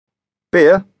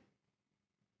Beer?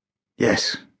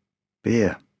 Yes,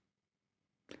 beer.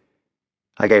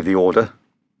 I gave the order.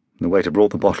 The waiter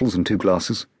brought the bottles and 2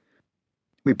 glasses.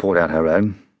 We poured out our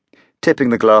own, tipping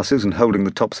the glasses and holding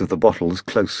the tops of the bottles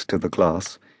close to the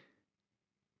glass.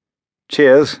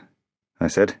 Cheers, I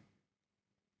said.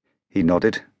 He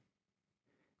nodded.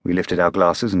 We lifted our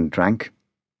glasses and drank.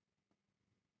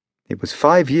 It was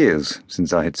 5 years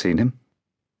since I had seen him,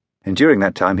 and during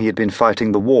that time he had been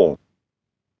fighting the war.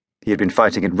 He had been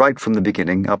fighting it right from the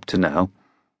beginning up to now,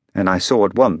 and I saw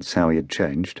at once how he had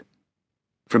changed.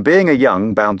 From being a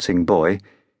young, bouncing boy,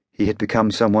 he had become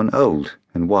someone old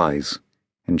and wise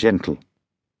and gentle.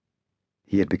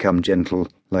 He had become gentle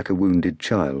like a wounded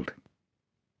child.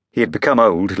 He had become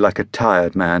old like a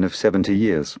tired man of 70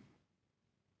 years.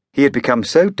 He had become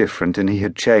so different and he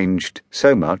had changed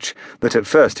so much that at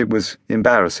first it was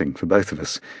embarrassing for both of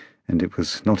us, and it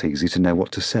was not easy to know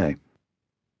what to say.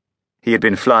 He had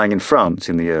been flying in France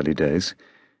in the early days,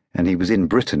 and he was in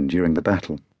Britain during the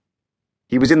battle.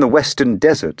 He was in the Western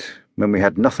Desert when we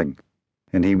had nothing,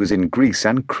 and he was in Greece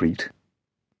and Crete.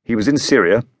 He was in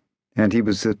Syria, and he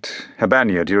was at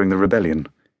Habania during the rebellion.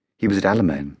 He was at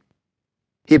Alamein.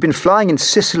 He had been flying in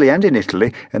Sicily and in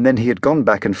Italy, and then he had gone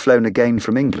back and flown again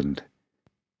from England.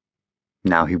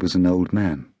 Now he was an old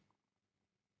man.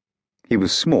 He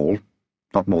was small,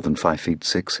 not more than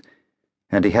 5'6",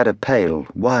 and he had a pale,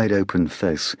 wide-open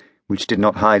face which did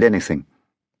not hide anything,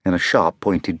 and a sharp,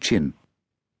 pointed chin.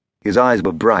 His eyes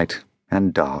were bright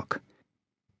and dark.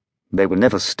 They were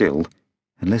never still,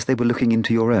 unless they were looking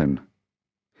into your own.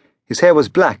 His hair was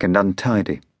black and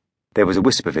untidy. There was a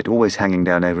wisp of it always hanging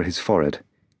down over his forehead.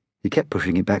 He kept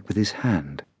pushing it back with his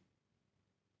hand.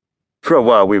 For a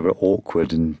while we were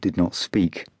awkward and did not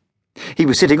speak. He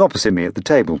was sitting opposite me at the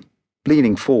table,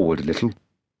 leaning forward a little,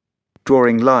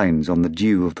 drawing lines on the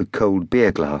dew of the cold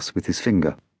beer glass with his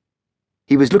finger.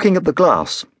 He was looking at the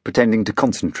glass, pretending to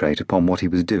concentrate upon what he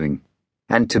was doing,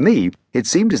 and to me it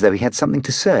seemed as though he had something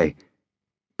to say,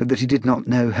 but that he did not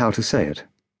know how to say it.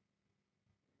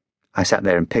 I sat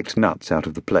there and picked nuts out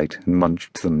of the plate and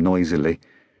munched them noisily,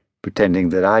 pretending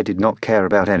that I did not care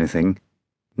about anything,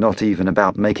 not even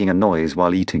about making a noise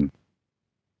while eating.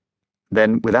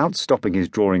 Then, without stopping his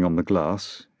drawing on the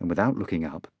glass, and without looking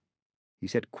up, he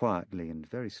said quietly and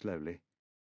very slowly,